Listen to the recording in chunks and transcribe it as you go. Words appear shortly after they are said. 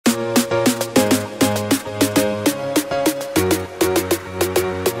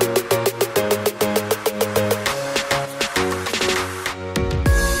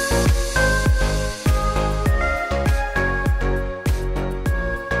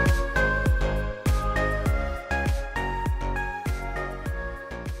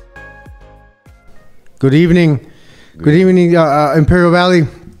Good evening. Good evening, Imperial Valley.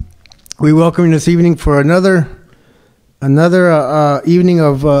 We welcome you this evening for another evening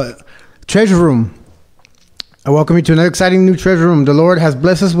of Treasure Room. I welcome you to another exciting new Treasure Room. The Lord has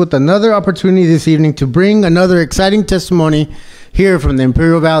blessed us with another opportunity this evening to bring another exciting testimony here from the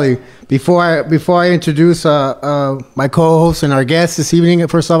Imperial Valley. Before I introduce my co-host and our guest this evening,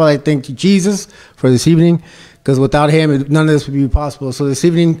 first of all, I thank Jesus for this evening, because without him, none of this would be possible. So this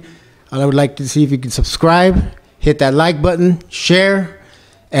evening, I would like to see if you can subscribe, hit that like button, share.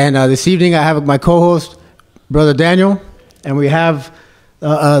 And this evening, I have my co-host, Brother Daniel, and we have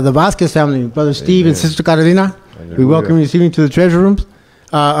the Vasquez family, Brother Steve and Sister Carolina. We welcome you this evening to the Treasure Rooms.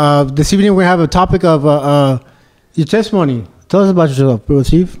 This evening, we have a topic of your testimony. Tell us about yourself, Brother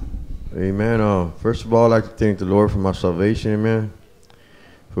Steve. Amen. First of all, I'd like to thank the Lord for my salvation, amen.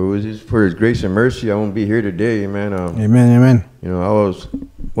 For His grace and mercy, I won't be here today, amen. Amen. You know, I was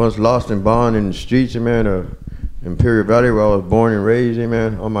once lost and bound in the streets, amen, of Imperial Valley, where I was born and raised,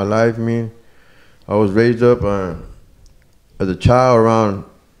 amen, all my life, amen. I was raised up as a child around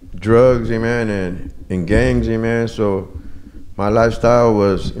drugs, amen, and gangs, amen. So my lifestyle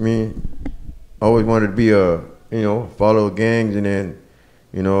was, I always wanted to be follow gangs, and then,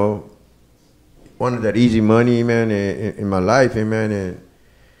 wanted that easy money, amen, in my life, amen. And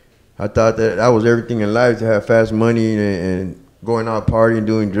I thought that was everything in life, to have fast money and going out partying,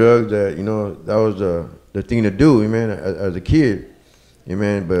 doing drugs, that was the thing to do, amen, as a kid,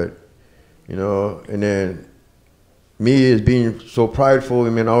 amen. But, and then me as being so prideful,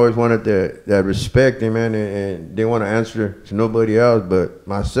 amen, I always wanted that respect, amen, and didn't want to answer to nobody else but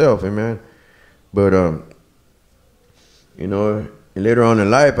myself, amen. But, and later on in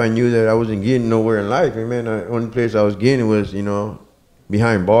life, I knew that I wasn't getting nowhere in life, amen. The only place I was getting was,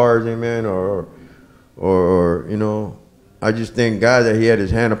 behind bars, amen, or I just thank God that He had His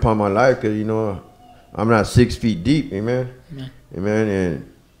hand upon my life, because, I'm not 6 feet deep, amen. Amen.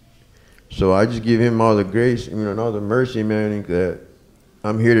 And so I just give Him all the grace, and all the mercy, amen, that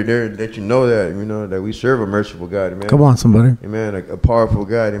I'm here to let you know that, that we serve a merciful God, amen. Come on, somebody. Amen. A powerful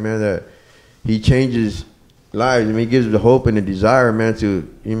God, amen, that He changes lives, He gives us the hope and the desire, man, to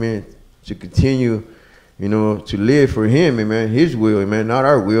continue, to live for Him, amen, His will, amen, not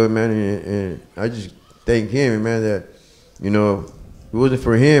our will, amen. And I just thank Him, amen, that, if it wasn't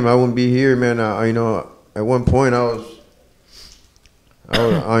for Him, I wouldn't be here, man. At one point I was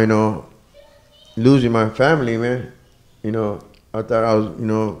losing my family, man. I thought I was,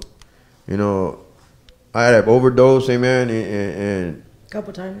 I had an overdose, amen, and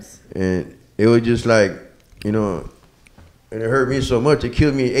couple times. And it was just like, and it hurt me so much. It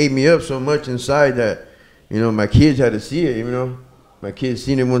killed me, ate me up so much inside that, my kids had to see it, My kids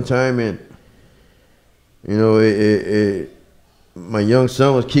seen it one time, and, my young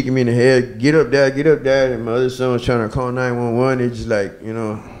son was kicking me in the head, get up, Dad, and my other son was trying to call 911. It's just like,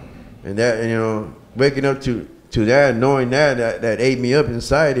 and that, waking up to that, knowing that ate me up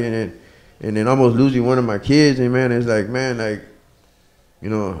inside, and then almost losing one of my kids, and man, it's like, man, like,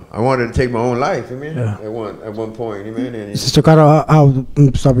 I wanted to take my own life, amen. Yeah. At one point, amen. And Sister Carter, I'll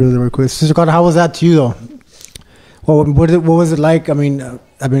stop you really quick. Sister Carter, how was that to you, though? Well, what was it like? I know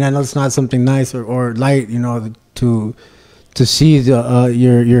it's not something nice or light, to see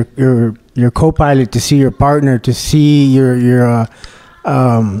your co-pilot, to see your partner, to see your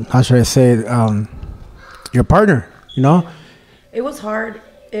how should I say it, your partner, It was hard.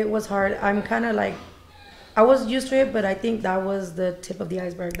 I'm kind of like, I was used to it, but I think that was the tip of the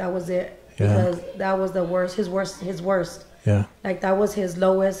iceberg. That was it. Yeah. Because that was the worst, his worst. Yeah. Like that was his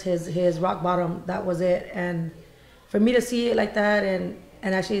lowest, his rock bottom. That was it. And for me to see it like that, and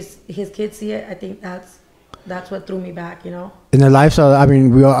actually his kids see it, I think that's what threw me back, In the lifestyle,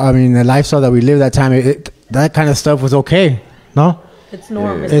 the lifestyle that we lived that time, that kind of stuff was okay, no? It's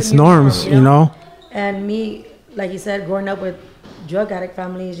norm. It's norms, And me, like you said, growing up with drug addict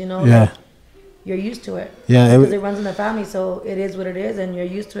families, Yeah. Like, you're used to it. Yeah. Because it runs in the family, so it is what it is, and you're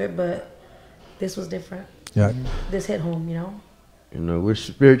used to it, but this was different. Yeah. This hit home, we're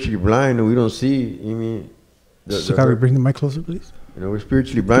spiritually blind, and we don't see, So can we bring the mic closer, please? We're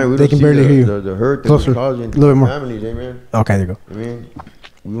spiritually blind. We They don't can see barely hear you. the hurt that Closer. we're causing A little more. families, amen. Okay, there you go.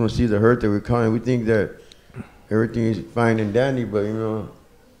 We don't see the hurt that we're causing. We think that everything is fine and dandy, but in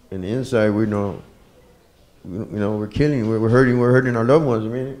the inside, we're killing. We're hurting our loved ones.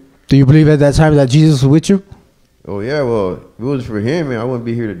 Do you believe at that time that Jesus was with you? Oh yeah, well, if it was for Him, man, I wouldn't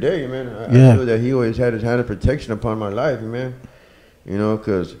be here today, man. I feel that He always had His hand of protection upon my life, man.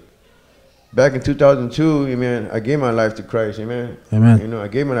 Because back in 2002, amen, I gave my life to Christ, amen. Amen. I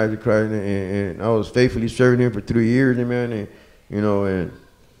gave my life to Christ, and I was faithfully serving Him for 3 years, amen.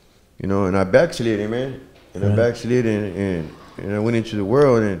 And you know, and I backslid, amen. And I backslid and I went into the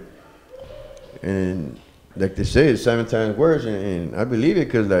world and like they say, it's 7 times worse. And I believe it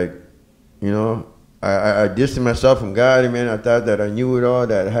because, like, you know, I distanced myself from God, amen. I thought that I knew it all,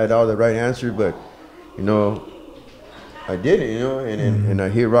 that I had all the right answers, but, you know, I didn't, you know, and I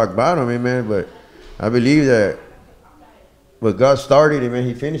hit rock bottom, amen. But I believe that what God started, amen,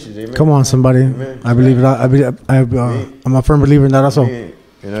 He finishes, amen. Come on, somebody. Amen. I believe it. I'm a firm believer in that also. Amen.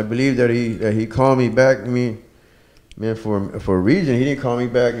 And I believe that he called me back, man, for a reason. He didn't call me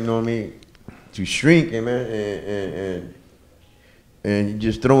back, you know what I mean, to shrink, amen, and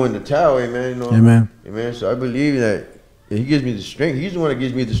just throw in the towel, amen, you know. Amen. Amen. So I believe that He gives me the strength. He's the one that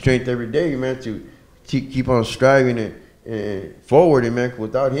gives me the strength every day, amen, to keep on striving and forward, amen.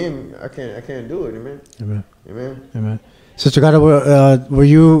 Without Him, I can't do it, amen. Amen. Amen. Amen. Sister Gata, were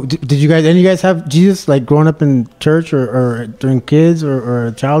you? Did you guys? Any of you guys have Jesus like growing up in church or during kids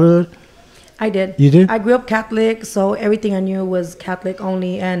or childhood? I did. You did? I grew up Catholic, so everything I knew was Catholic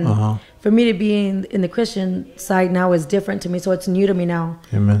only. And for me to be in the Christian side now is different to me, so it's new to me now.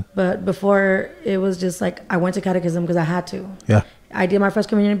 Amen. But before, it was just like I went to catechism because I had to. Yeah. I did my first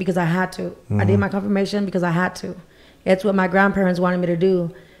communion because I had to. I did my confirmation because I had to. It's what my grandparents wanted me to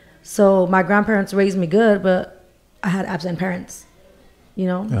do. So my grandparents raised me good, but I had absent parents. You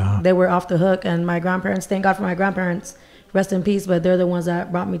know, they were off the hook, and my grandparents, thank God for my grandparents, rest in peace, but they're the ones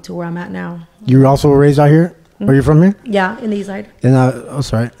that brought me to where I'm at now. You were also raised out here? Are you from here? Yeah, in the east side. And oh,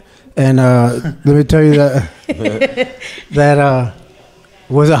 sorry. And let me tell you that that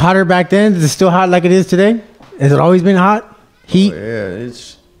was it hotter back then? Is it still hot like it is today? Has it always been hot? Heat? Oh,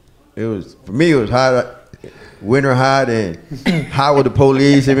 yeah, it was for me. It was hot, winter hot, and hot with the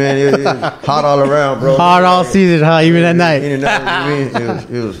police. Man, it was hot all around, bro. Hot all season, huh? Even at night.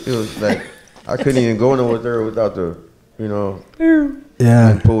 It was like I couldn't even go nowhere there without the, you know,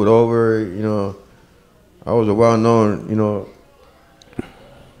 Yeah. being pulled over. You know, I was a well-known, you know,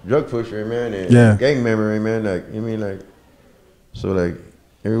 drug pusher, man, and gang member, man. Like, I mean, like, so like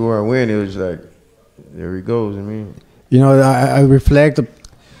everywhere I went, it was like, there he goes. I mean, you know, I reflect a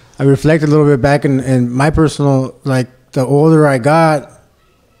little bit back in my personal, like, the older I got,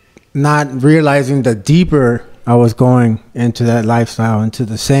 not realizing the deeper I was going into that lifestyle,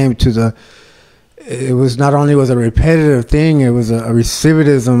 it was not only was a repetitive thing, it was a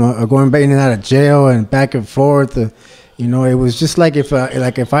recidivism, going back in and out of jail and back and forth. You know, it was just like if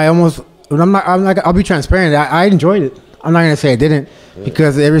I almost, I'll be transparent. I enjoyed it. I'm not gonna say I didn't,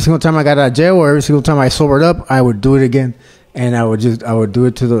 because every single time I got out of jail or every single time I sobered up, I would do it again, and I would do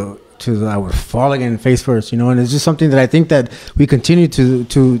it I would fall again face first, you know. And it's just something that I think that we continue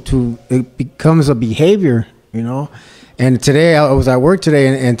to it becomes a behavior, you know. And today I was at work today,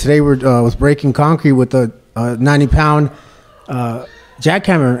 and today I was breaking concrete with a 90-pound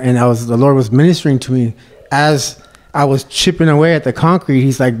jackhammer, and the Lord was ministering to me as I was chipping away at the concrete.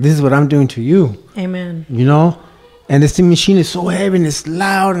 He's like, "This is what I'm doing to you." Amen. You know. And this machine is so heavy and it's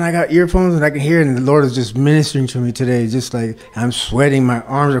loud, and I got earphones and I can hear it, and the Lord is just ministering to me today. Just like I'm sweating, my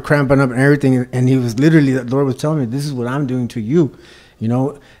arms are cramping up and everything. And He was literally, the Lord was telling me, "This is what I'm doing to you," you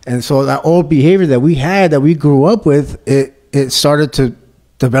know. And so that old behavior that we had, that we grew up with, it started to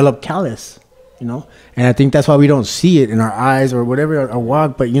develop callous, you know. And I think that's why we don't see it in our eyes or whatever, our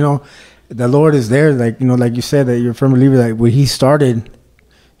walk. But, you know, the Lord is there, like, you know, like you said, that you're a firm believer that what He started,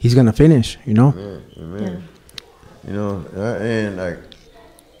 He's gonna finish, you know. Amen. Yeah. You know, and like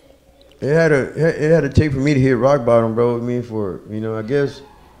it had to take for me to hit rock bottom, bro. With me, for, you know, I guess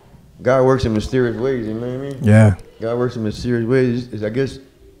God works in mysterious ways. You know what I mean? Yeah. God works in mysterious ways. I guess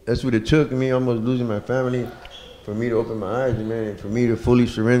that's what it took me, almost losing my family, for me to open my eyes, man, and for me to fully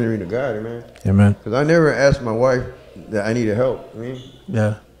surrender to God, man. Amen. Because I never asked my wife that I needed help. I mean,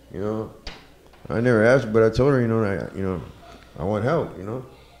 Yeah. you know, I never asked her, but I told her, you know, I want help. You know.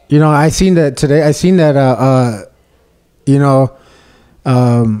 You know, I seen that today. I seen that. You know,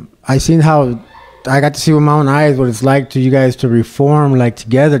 I seen how I got to see with my own eyes what it's like to you guys to reform, like,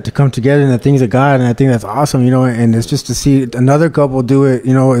 together, to come together in the things of God. And I think that's awesome, you know. And it's just to see another couple do it,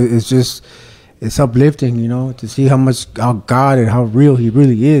 you know, it's uplifting, you know, to see how God and how real He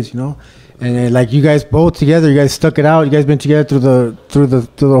really is, you know. And then, like, you guys both together, you guys stuck it out. You guys been together through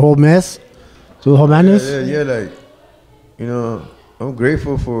the whole mess, through the whole madness. Yeah, like, you know, I'm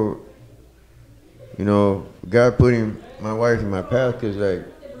grateful for, you know, God putting my wife in my path, because, like,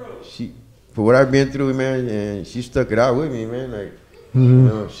 for what I've been through, man, and she stuck it out with me, man. Like, you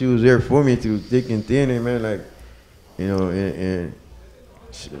know, she was there for me through thick and thin, and, man, like, you know, and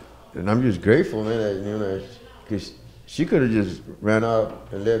I'm just grateful, man, that, you know, because she could have just ran out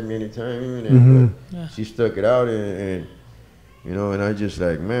and left me anytime, but she stuck it out, and you know, and I just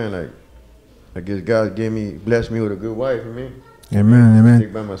like, man, like, I guess God blessed me with a good wife, amen. Amen, amen.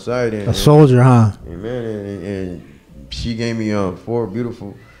 Stick by my side, and A soldier, huh? amen, and she gave me 4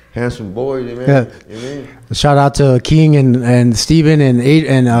 beautiful, handsome boys, amen. Yeah. Amen. Shout out to King and Steven and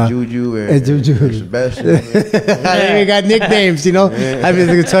Juju and Juju. and Sebastian. They got nicknames, you know. Yeah. I mean,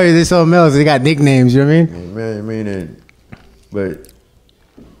 they can tell you this something else. They got nicknames, you know what I mean? Amen. But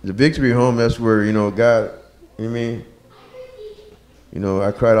the victory home, that's where, you know, God, you know what I mean? You know,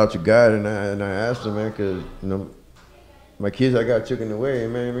 I cried out to God and I asked him, man, because, you know, my kids I got taken away,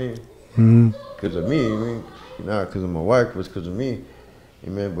 man, I mean, because of me, I mean, not because of my wife, it was because of me,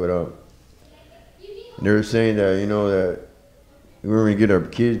 amen. But they were saying that, you know, that we were going to get our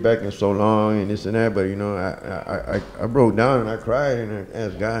kids back in so long and this and that, but, you know, I broke down and I cried and I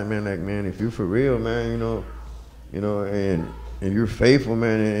asked God, man, like, man, if you're for real, man, you know, and you're faithful,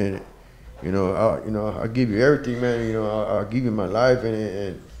 man, and you know, I'll give you everything, man. You know, I'll give you my life,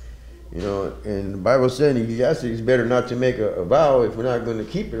 and you know, and the Bible said, it's better not to make a vow if we're not going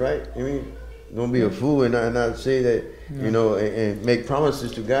to keep it, right? I mean, don't be a fool and not say that, you know, and make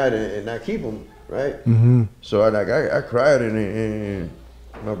promises to God and not keep them, right? Mm-hmm. So I cried, and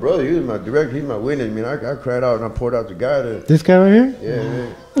my brother, he was my director, he's my witness. I mean, I cried out and I poured out to God. This guy right here?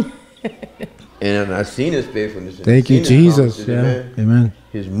 Yeah, man. And I seen his faithfulness. Thank you, Jesus. Yeah. Amen.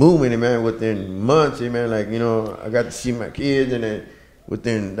 His movement, man, within months, man, like, you know, I got to see my kids, and then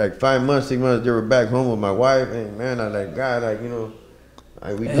within like 5 months, 6 months, they were back home with my wife, and man, I like, God, like, you know,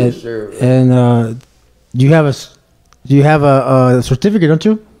 we do serve. And you have a certificate, don't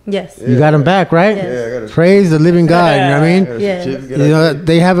you? Yes. You got them back, right? Yes. Yeah, I got a Praise the living God. You know what I mean? Yes. certificate. You know,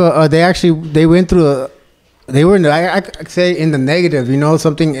 they have they went through they were in the, I say in the negative, you know,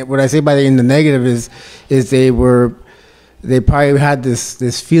 something, what I say by in the negative is they probably had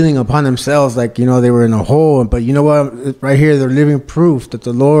this feeling upon themselves, like, you know, they were in a hole. But you know what? Right here, they're living proof that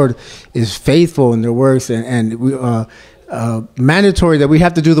the Lord is faithful in their works, and we mandatory that we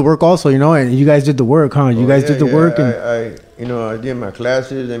have to do the work also, you know. And you guys did the work, huh? You guys did the work. And I did my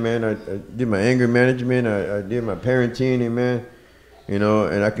classes, amen. I did my anger management. I did my parenting, amen. You know,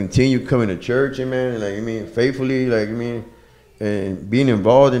 and I continue coming to church, amen. Like, I mean, faithfully, like, I mean, and being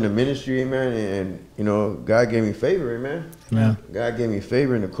involved in the ministry, amen. And you know, God gave me favor, amen. Yeah. God gave me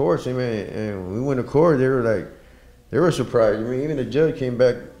favor in the courts, amen. And when we went to court, they were surprised. I mean, even the judge came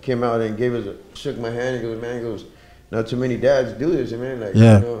out and shook my hand and goes, man, he goes, not too many dads do this, amen. Like,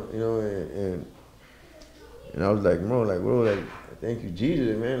 yeah. You know, and I was like, bro, like, thank you,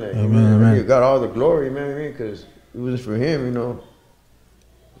 Jesus, man. Like, amen. I give God all the glory, man, because it was for Him, you know.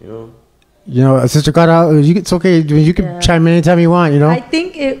 You know, Sister Cara, it's okay. You can chime in anytime you want, you know. I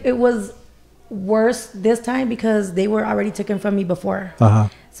think it was worse this time because they were already taken from me before.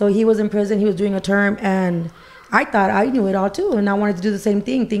 So he was in prison. He was doing a term, and I thought I knew it all too, and I wanted to do the same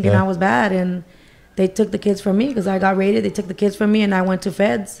thing, thinking I was bad. And they took the kids from me because I got raided. They took the kids from me, and I went to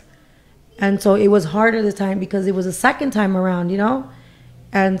feds. And so it was harder this time because it was the second time around, you know.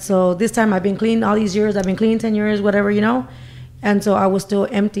 And so this time I've been clean all these years. I've been clean 10 years, whatever, you know. And so I was still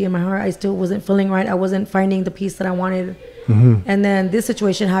empty in my heart. I still wasn't feeling right. I wasn't finding the peace that I wanted. Mm-hmm. And then this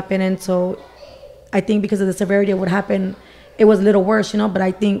situation happened. And so I think because of the severity of what happened, it was a little worse, you know. But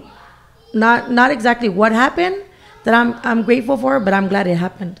I think not exactly what happened that I'm grateful for, but I'm glad it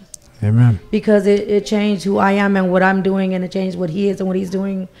happened. Amen. Because it changed who I am and what I'm doing, and it changed what he is and what he's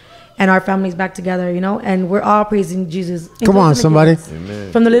doing. And our family's back together, you know, and we're all praising Jesus. Come on, somebody.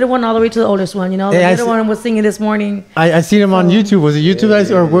 Amen. From the little one all the way to the oldest one, you know. The little one was singing this morning. I seen him on YouTube. Was it YouTube?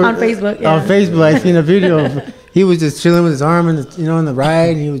 On Facebook. Yeah. On Facebook, I seen a video. He was just chilling with his arm in the ride,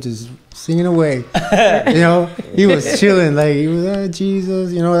 and he was just singing away. You know, he was chilling, like he was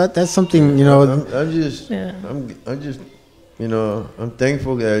Jesus. You know, that's something. You know, I'm just, you know, I'm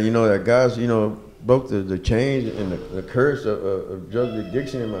thankful that, you know, that God's, you know, broke the chains and the curse of drug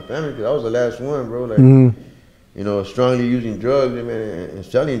addiction in my family, because I was the last one, bro. Like, you know, strongly using drugs, amen, and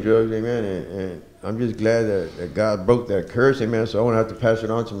selling drugs, amen. And I'm just glad that God broke that curse, amen. So I won't have to pass it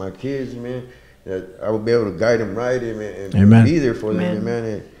on to my kids, amen. That I will be able to guide them right, amen, and be there for them, amen.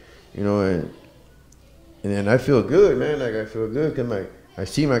 And you know, and I feel good, man. Like, I feel good because I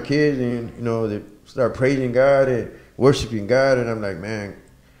see my kids, and you know, they start praising God and worshiping God, and I'm like, man,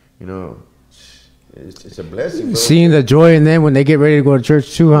 you know. It's a blessing, bro. Seeing the joy in them when they get ready to go to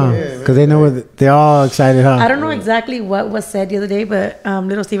church too, huh? Because they know they're all excited, huh? I don't know exactly what was said the other day, but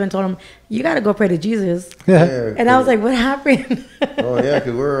little Steven told him, "You got to go pray to Jesus." Yeah. And I was like, "What happened?" Oh yeah,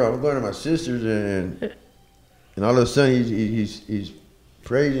 because I'm going to my sister's, and all of a sudden he's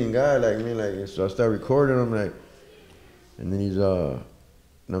praising God, like, me, like, so I start recording him, like, and then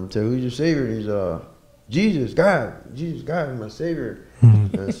and I'm telling, who's your savior? And he's Jesus, God is my Savior.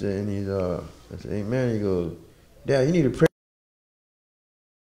 I said, and I said, amen. He goes, Dad, you need to pray.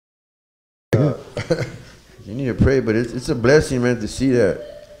 You need to pray, but it's a blessing, man, to see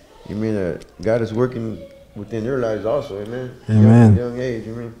that. You mean that God is working within their lives also, amen. Amen. Young age,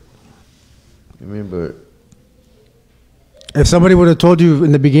 amen. But if somebody would have told you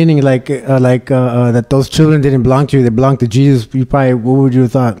in the beginning, that those children didn't belong to you, they belonged to Jesus, what would you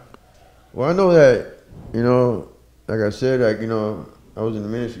have thought? Well, I know that, like I said, I was in the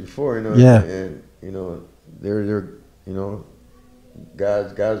ministry before, Yeah. and they're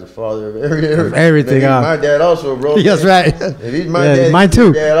God's the father of everything. He's my dad also, bro. That's right. If he's my dad, mine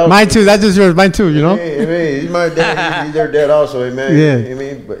too. Mine too. That's just yours. Mine too. He's my dad. He's their dad also, amen. Yeah.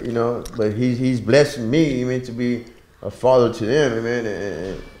 But he's blessing me, to be a father to them, amen.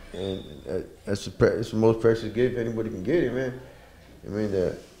 And it's the most precious gift anybody can get, amen.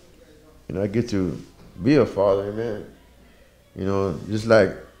 That I get to be a father, amen. Just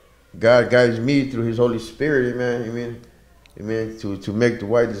like God guides me through His Holy Spirit, amen. Amen. To make the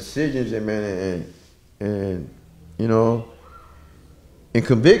right decisions, amen, and and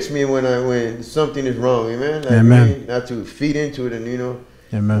convicts me when something is wrong, amen. Amen. Not to feed into it, and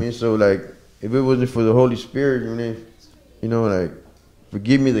Amen. so like if it wasn't for the Holy Spirit, like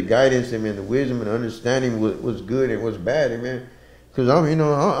forgive me the guidance, amen, the wisdom and understanding what's good and what's bad, amen. Because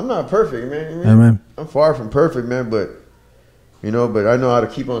I'm not perfect, man. Amen. I'm far from perfect, man, but but I know how to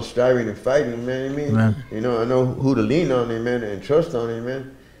keep on striving and fighting, man. Amen. I know who to lean on, amen, and trust on,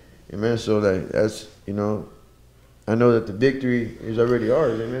 amen. Amen. So that's I know that the victory is already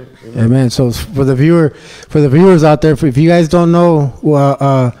ours, amen. Amen. So for the viewers out there, if you guys don't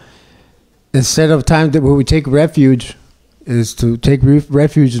know, instead of time that where we take refuge, is to take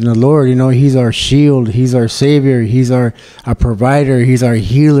refuge in the Lord. He's our shield, He's our Savior, He's our provider, He's our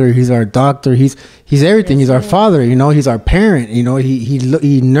healer, He's our doctor, He's everything. He's our Father, He's our parent.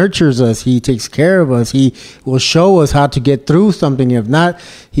 He nurtures us, He takes care of us, He will show us how to get through something. If not,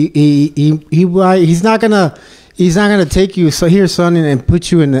 He's not gonna take you, so here, son, and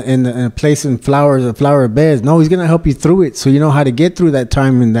put you in a place in flower beds. No, He's gonna help you through it, so you know how to get through that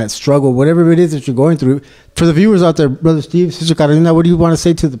time and that struggle, whatever it is that you're going through. For the viewers out there, Brother Steve, Sister Carolina, what do you want to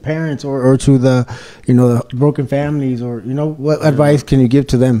say to the parents or to the the broken families, or what advice can you give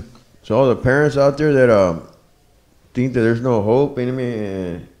to them? So all the parents out there that think that there's no hope in me,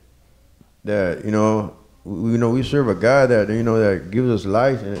 and that we serve a God that that gives us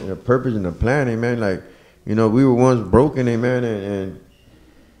life and a purpose and a plan, amen. Like we were once broken, amen,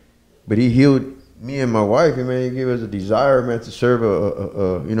 but He healed me and my wife, amen. He gave us a desire, man, to serve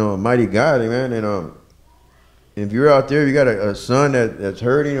a mighty God, amen. And if you're out there, you got a son that's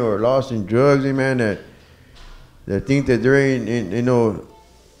hurting or lost in drugs, amen, that think that there ain't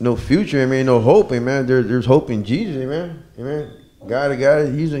no future, amen, no hope, amen. There's hope in Jesus, amen. God,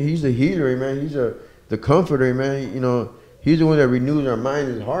 He's the healer, amen. He's the comforter, amen. He's the one that renews our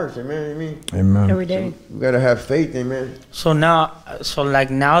minds and hearts, amen. Amen. Every day. So we gotta have faith, amen. So now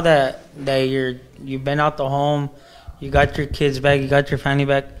that you've been out the home, you got your kids back, you got your family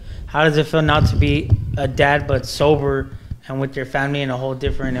back. How does it feel now to be a dad but sober and with your family in a whole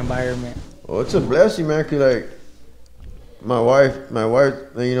different environment? Well, it's a blessing, man. 'Cause like my wife,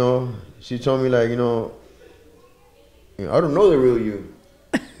 she told me like, I don't know the real you.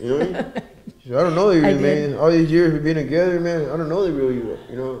 You know what I mean? She said, I don't know the real you, man. All these years we've been together, man. I don't know the real you.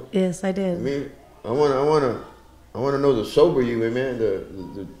 Yes, I did. I mean, I wanna know the sober you, man. The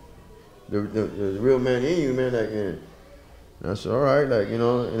real man in you, man. Like, and I said, all right, like,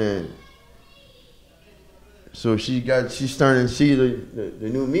 and then so she's starting to see the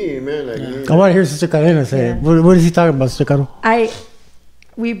new me, man. Like, I want to hear Sister Carolina say it. What is he talking about, Sister Caro?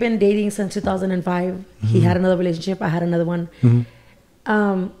 We've been dating since 2005. Mm-hmm. He had another relationship. I had another one.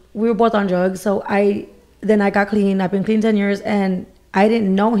 Mm-hmm. We were both on drugs. So I got clean. I've been clean 10 years, and I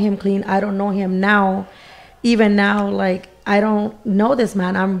didn't know him clean. I don't know him now. Even now, like, I don't know this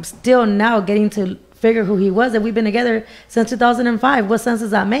man. I'm still now getting to figure who he was, and we've been together since 2005. What sense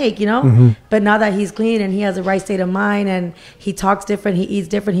does that make, Mm-hmm. But now that he's clean and he has the right state of mind and he talks different, he eats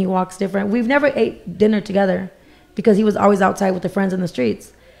different, he walks different. We've never ate dinner together because he was always outside with the friends in the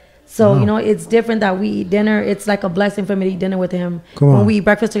streets. So, it's different that we eat dinner. It's like a blessing for me to eat dinner with him. When we eat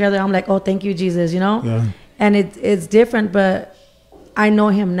breakfast together, I'm like, oh, thank you, Jesus, Yeah. And it's different, but I know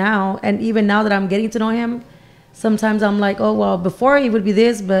him now. And even now that I'm getting to know him, sometimes I'm like, oh, well, before he would be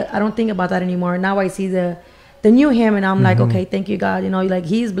this, but I don't think about that anymore. Now I see the new him, and I'm like, okay, thank you, God. Like,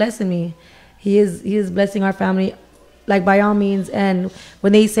 he's blessing me. He is blessing our family, like, by all means. And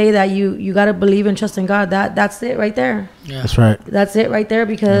when they say that you got to believe and trust in God, that's it right there. Yeah. That's right. That's it right there,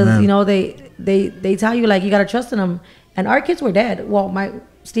 because, they tell you like you gotta trust in them. And our kids were dead. Well,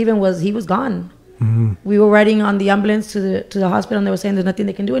 Stephen was gone. We were riding on the ambulance to the hospital, and they were saying there's nothing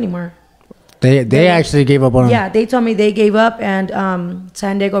they can do anymore. They actually gave up on him. Yeah, they told me they gave up, and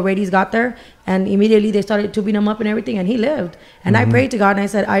San Diego Radies got there, and immediately they started tubing him up and everything, and he lived. And I prayed to God, and I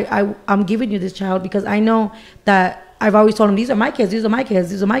said, I'm giving you this child because I know that I've always told him, these are my kids, these are my kids,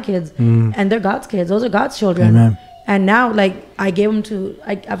 these are my kids, and they're God's kids. Those are God's children. Amen. And now, like, I've given them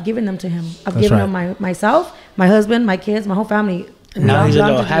to him. I've That's given right. them myself, my husband, my kids, my whole family. And now he's a Belong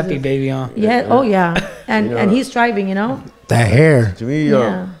little to happy Jesus. baby, huh? Yeah. Oh yeah. And You know, and he's striving. You know. That hair. To me,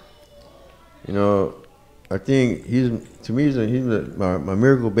 Yeah. you know, I think he's my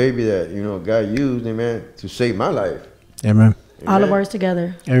miracle baby that, you know, God used, amen, to save my life. Amen. All of Amen. ours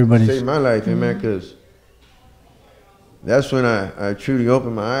together. Everybody's. Saved my life, amen, because that's when I truly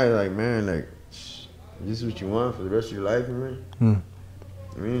opened my eyes, like, man, like, this is what you want for the rest of your life, man.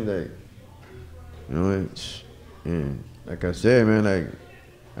 I mean, like, you know, and like I said, man, like,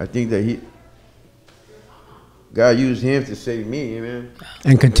 I think that God used him to save me, amen.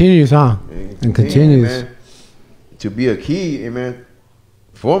 And continues, huh? And continues. Amen, to be a key, amen,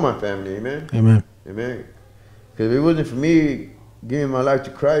 for my family, amen. Amen. Amen. Because if it wasn't for me giving my life to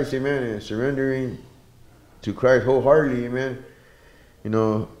Christ, amen, and surrendering to Christ wholeheartedly, amen, you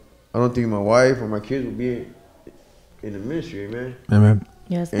know, I don't think my wife or my kids would be in the ministry, amen. Amen.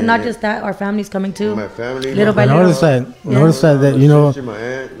 Yes. And not just that, our family's coming too. My family, Little by I little. noticed that. Yeah. Notice that my you know. sister, my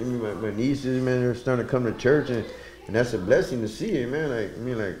aunt, my nieces, man, they're starting to come to church, and that's a blessing to see, amen. Like, I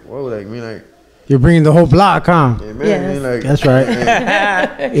mean, like, whoa, like, I mean, like, You're bringing the whole block, huh? amen. Yes. I mean, like, That's right.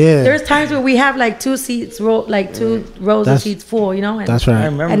 Yeah. There's times where we have like two rows of That's- seats full, you know. And, That's I right.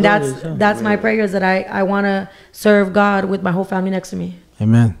 remember and those, too. that's my prayers that I want to serve God with my whole family next to me.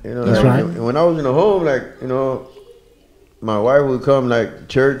 Amen. you know, That's like, right. and when I was in the home, like, you know, my wife would come like to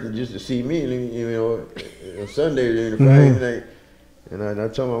church just to see me, you know, on Sunday and Friday night. And I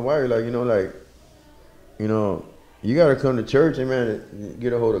told my wife, like, you know, you gotta come to church, amen, and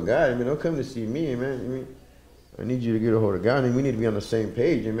get a hold of God. I mean, don't come to see me, amen. I mean, I need you to get a hold of God, and we need to be on the same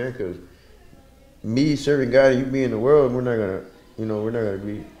page, amen. Because me serving God and you being in the world, we're not gonna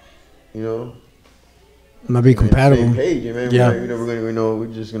be, you know, Might be on the compatible. same page, amen. Yeah. We're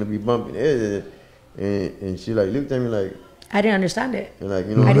just gonna be bumping heads. And she like looked at me like, I didn't understand it. and like,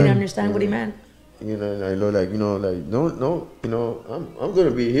 you know, I didn't like, understand what he meant. you know, like, Lord, like, you know, like, no, you know, I'm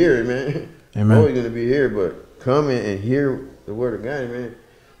gonna be here, man. Amen. I'm always gonna be here, but come and hear the word of God, man.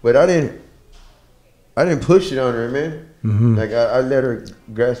 But I didn't push it on her, man. Mhm. Like I let her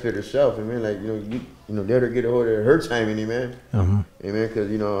grasp it herself, man. Like, you know, let her get a hold of her timing, amen. Uh-huh. Amen. Because,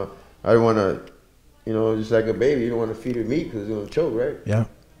 you know, I don't want to, you know, just like a baby, you don't want to feed her meat because it's gonna choke, right? Yeah.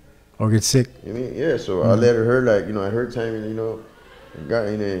 Or get sick. I mean, yeah. So I let her, like, you know, at her timing, you know, and God,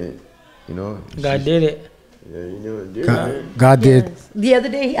 and then, you know, God did it. yeah, you know, it did, man. God did. Yes. The other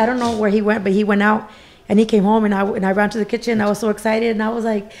day, I don't know where he went, but he went out and he came home, and I ran to the kitchen. I was so excited, and I was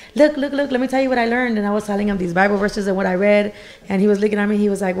like, look, let me tell you what I learned. And I was telling him these Bible verses and what I read, and he was looking at me. He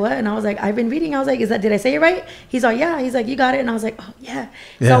was like, what? And I was like, I've been reading. I was like, did I say it right? He's like, yeah. He's like, you got it. And I was like, oh yeah.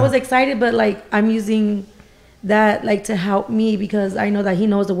 So Yeah. I was excited, but like I'm using that like to help me because I know that he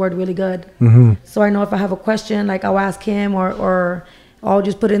knows the word really good. Mm-hmm. So I know if I have a question, like I'll ask him, or I'll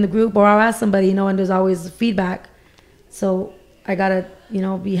just put it in the group, or I'll ask somebody, you know, and there's always feedback. So I gotta, you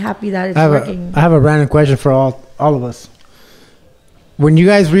know, be happy that it's working. I have a random question for all of us. When you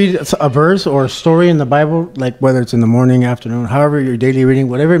guys read a verse or a story in the Bible, like whether it's in the morning, afternoon, however your daily reading,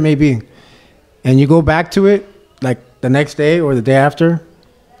 whatever it may be, and you go back to it like the next day or the day after,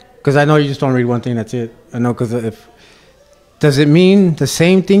 because I know you just don't read one thing, that's it. I know, because does it mean the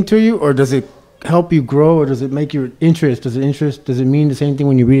same thing to you, or does it help you grow, or does it make your interest? Does it mean the same thing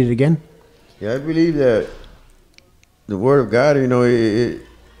when you read it again? Yeah, I believe that the word of God, you know,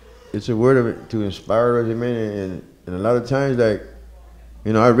 it's a word to inspire us, amen. And a lot of times, like,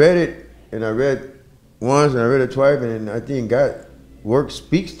 you know, I read it, and I read once, and I read it twice, and I think God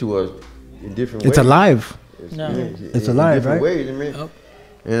speaks to us in different ways. It's alive. No. It's in alive, different right? ways, amen. Yep.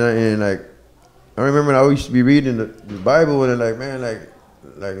 And like, I remember I used to be reading the Bible, and like, man, like,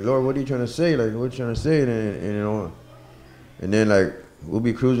 Lord, what are you trying to say? Like, what are you trying to say? And you know, and then like we'll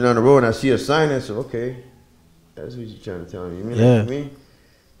be cruising down the road, and I see a sign, and I say, okay, that's what you're trying to tell me. You mean Yeah. like me?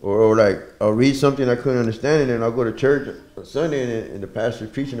 Or like I'll read something I couldn't understand, and then I'll go to church on Sunday, and the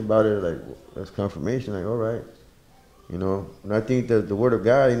pastor's preaching about it. Like, that's confirmation. Like, all right, you know. And I think that the word of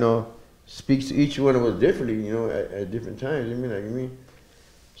God, you know, speaks to each one of us differently, you know, at different times. I mean.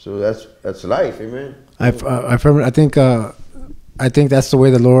 So that's life, amen. I think that's the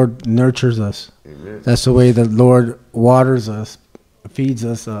way the Lord nurtures us. Amen. That's the way the Lord waters us feeds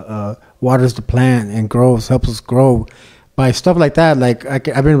us, waters the plant, and helps us grow by stuff like that. Like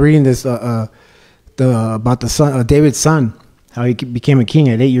I've been reading this about the son, David's son, how he became a king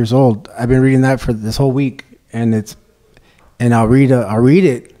at 8 years old. I've been reading that for this whole week, and I'll read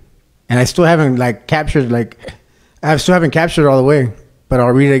it, and I still haven't captured it all the way. But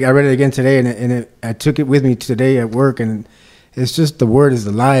I'll read it. I read it again today, and I took it with me today at work, and it's just the word is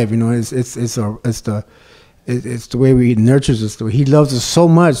alive. You know, it's the way he nurtures us. He loves us so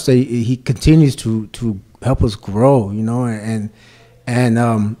much that he continues to help us grow. You know, and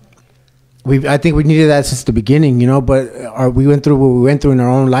I think we needed that since the beginning. You know, but we went through what we went through in our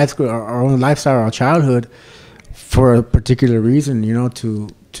own life, our own lifestyle, our childhood, for a particular reason. You know,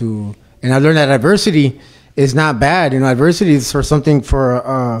 and I learned that adversity is not bad. You know, adversity is for something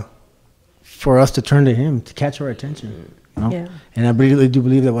for us to turn to Him, to catch our attention. You know? Yeah. And I really do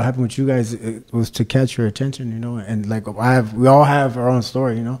believe that what happened with you guys was to catch your attention. You know, and we all have our own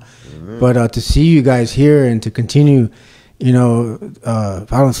story. You know, mm-hmm. But to see you guys here and to continue, you know,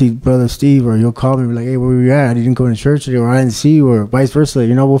 if I don't see Brother Steve, or you'll call me like, hey, where were you at? You didn't go to church today, or I didn't see you, or vice versa.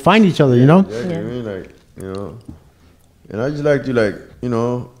 You know, we'll find each other. You know. Exactly. Yeah. I mean, you know, and I just like to you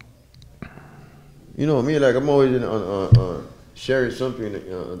know. You know me, I'm always on sharing something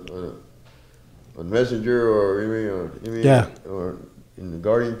on Messenger, or or in the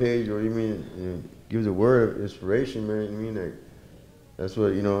Guardian page, or give the word of inspiration, man. That's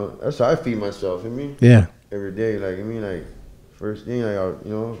what, you know. That's how I feed myself. Yeah. Every day, first thing, I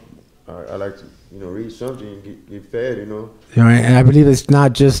like to, you know, read something and get fed, you know. You know, and I believe it's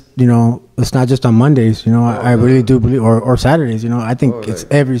not just, you know, it's not just on Mondays, you know. I really do believe, or Saturdays, you know. I think it's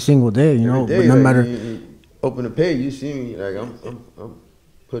every single day, you know. Day, no matter. You open the page, you see me, I'm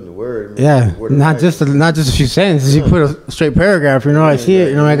putting the word. Yeah, not just a few sentences. You put a straight paragraph, you know. I see it,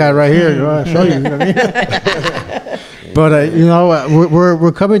 you know. I got it right here. You know, I'll show you. You know what I mean? But you know,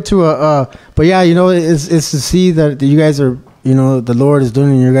 we're coming to but yeah, you know, it's to see that you guys are, you know, the Lord is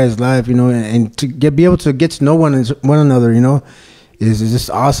doing in your guys' life, you know, and to be able to get to know one another, you know, is just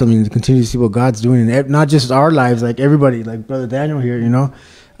awesome. And to continue to see what God's doing, and not just our lives, like everybody, like Brother Daniel here, you know,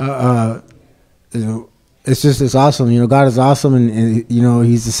 you know, it's awesome. You know, God is awesome, and you know,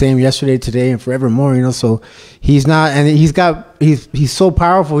 He's the same yesterday, today, and forevermore. You know, so He's not, and He's so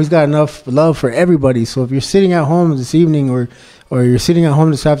powerful. He's got enough love for everybody. So if you're sitting at home this evening, or you're sitting at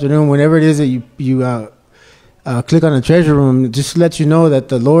home this afternoon, whenever it is that you click on the treasure room, just to let you know that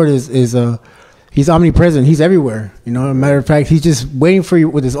the Lord is He's omnipresent. He's everywhere. You know, as a matter of fact, He's just waiting for you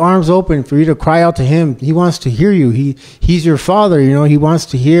with His arms open for you to cry out to Him. He wants to hear you. He's your Father. You know, He wants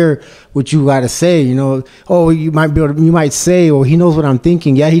to hear what you got to say. You know, you might say, oh, He knows what I'm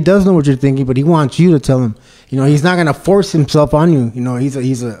thinking. Yeah, He does know what you're thinking, but He wants you to tell Him. You know, He's not gonna force Himself on you. You know, He's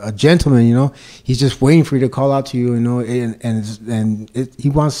a gentleman. You know, He's just waiting for you to call out to you. You know, and He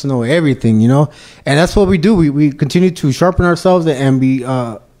wants to know everything. You know, and that's what we do. We continue to sharpen ourselves and be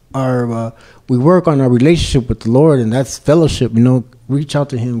we work on our relationship with the Lord, and that's fellowship. You know, reach out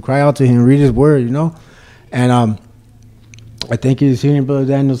to Him, cry out to Him, read His Word. You know, and I thank you this evening, Brother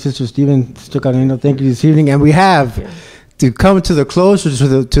Daniel, Sister Stephen, Sister Carolina. Thank you this evening, and we have to come to the closure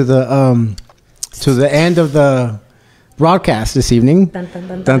to the end of the broadcast this evening. Dun, dun,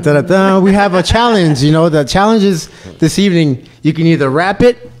 dun, dun, dun, dun, dun. We have a challenge. You know, the challenge is this evening. You can either rap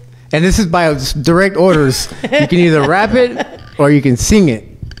it, and this is by direct orders. You can either rap it or you can sing it.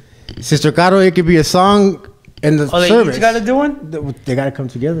 Sister Caro, it could be a song in the service. They each got to do one? They got to come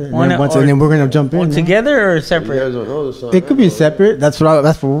together. And then we're going to jump in. Together or separate? You guys don't know the song. It could be separate. That's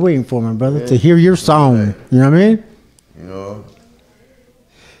what we're waiting for, my brother, to hear your song. You know what I mean? You know.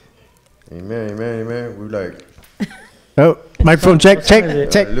 Amen. We like. Oh, microphone check.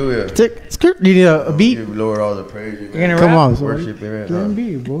 Hallelujah. Check. You need a beat? Give Lord all the praise. You're going to come on, worship, amen. Let him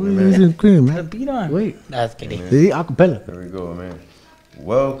be, boy. Listen, clean, man. Put a beat on. Wait. That's kidding. The acapella. There we go, man.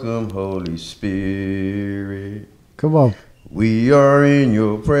 Welcome, Holy Spirit. Come on. We are in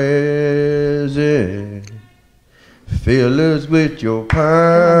your presence. Fill us with your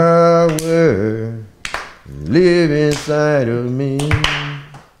power. Live inside of me.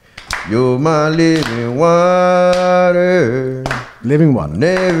 You're my living water. Living water.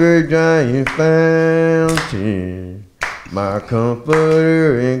 Never drying fountain. My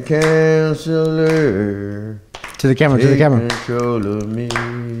comforter and counselor. To the camera. Take control of me.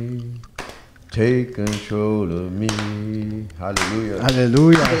 Take control of me. Hallelujah.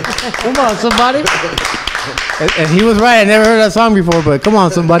 Come on, somebody. And he was right. I never heard that song before, but come on,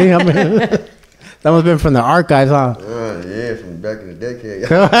 somebody. That must have been from the archives, huh? Yeah, from back in the decade.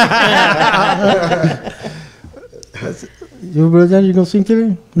 You going to sing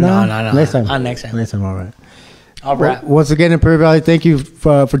today? No. Next time. Next time. All right. All right. Once again, Imperial Valley, thank you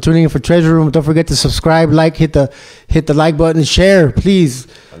for tuning in for Treasure Room. Don't forget to subscribe, like, hit the like button, share, please.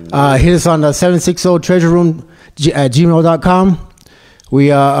 Hit us on the 760treasureroom@gmail.com. We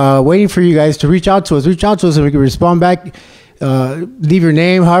are waiting for you guys to reach out to us. Reach out to us and we can respond back. Leave your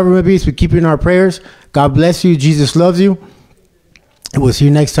name, however it may be. So we keep you in our prayers. God bless you. Jesus loves you. And we'll see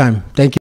you next time. Thank you.